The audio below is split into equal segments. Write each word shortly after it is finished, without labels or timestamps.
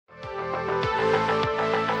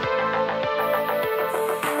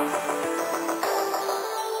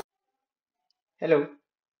Hello,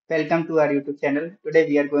 welcome to our YouTube channel. Today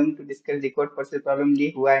we are going to discuss the Codeforces problem Lee,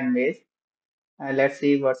 Hua and Maze. Let's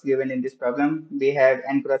see what's given in this problem. We have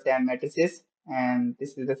n cross m matrices and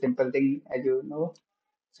this is the simple thing as you know.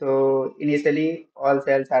 So initially all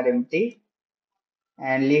cells are empty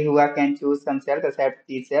and Lee Hua can choose some cells except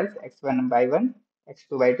these cells x1 by 1,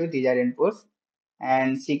 x2 by 2, these are inputs,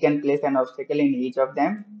 and she can place an obstacle in each of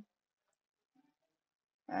them,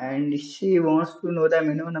 and she wants to know the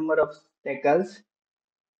minimum number of obstacles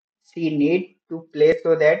she need to place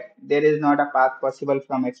so that there is not a path possible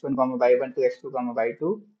from x1 comma by 1 to x2 comma by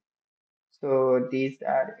 2. So these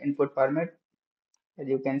are input format as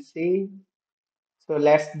you can see. So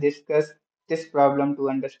let's discuss this problem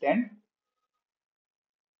to understand.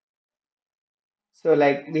 So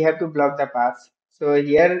like we have to block the paths. So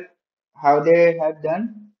here how they have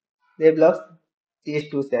done, they block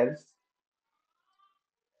these two cells.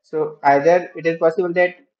 So either it is possible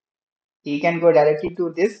that he can go directly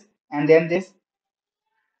to this and then this,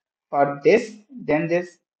 or then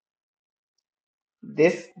this,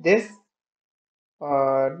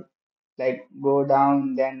 or like go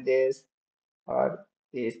down then this, or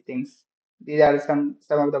these things. These are some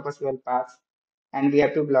of the possible paths and we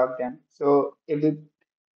have to block them. So if we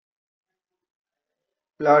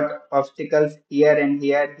plot obstacles here and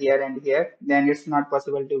here, here and here, then it's not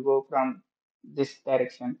possible to go from this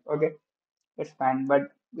direction. Okay, it's fine,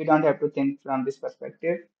 but we don't have to think from this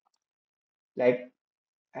perspective. Like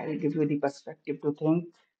I'll give you the perspective to think.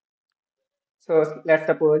 So let's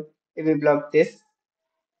suppose if we block this,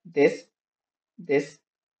 this, this.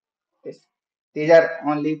 These are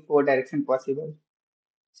only four directions possible.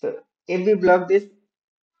 So if we block this,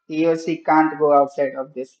 he or she can't go outside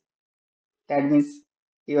of this. That means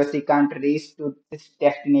he or she can't reach to this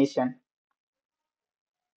destination.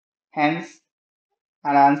 Hence,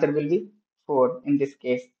 our answer will be 4 in this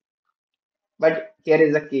case. But here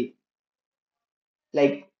is the key.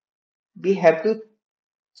 Like we have to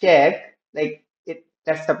check, like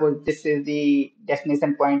let's suppose this is the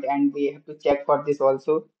destination point and we have to check for this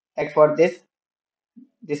also. Like for this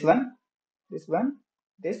one, this one,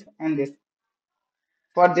 this and this.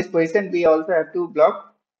 For this position, we also have to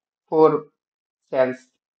block 4 cells.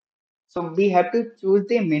 So we have to choose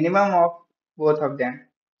the minimum of both of them.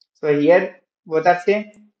 So here both are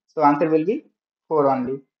same. So answer will be 4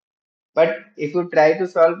 only. But if you try to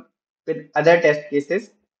solve with other test cases,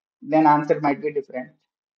 then answer might be different.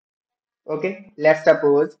 Okay, let's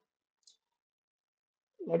suppose,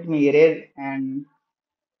 let me erase and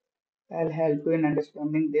I'll help you in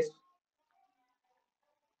understanding this.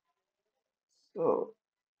 So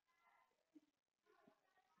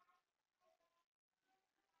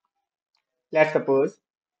let's suppose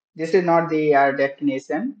this is not the our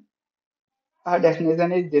destination. Our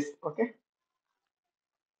destination is this, okay?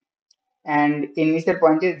 And initial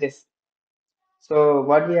point is this. So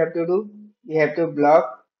what we have to do? We have to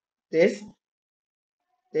block this,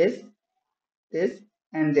 this, this,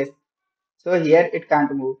 and this. So here it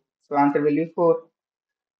can't move. So answer will be 4.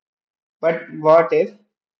 But what if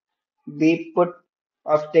we put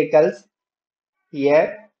obstacles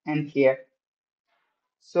here and here?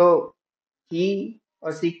 So he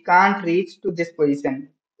or she can't reach to this position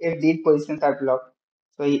if these positions are blocked.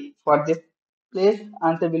 So for this place,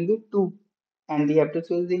 answer will be 2. And we have to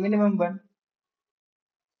choose the minimum one.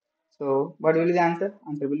 So what will be the answer?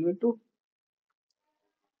 Answer will be 2.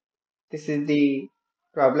 This is the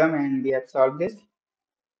problem and we have solved this.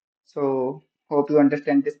 So hope you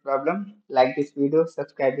understand this problem. Like this video,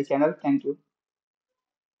 subscribe the channel. Thank you.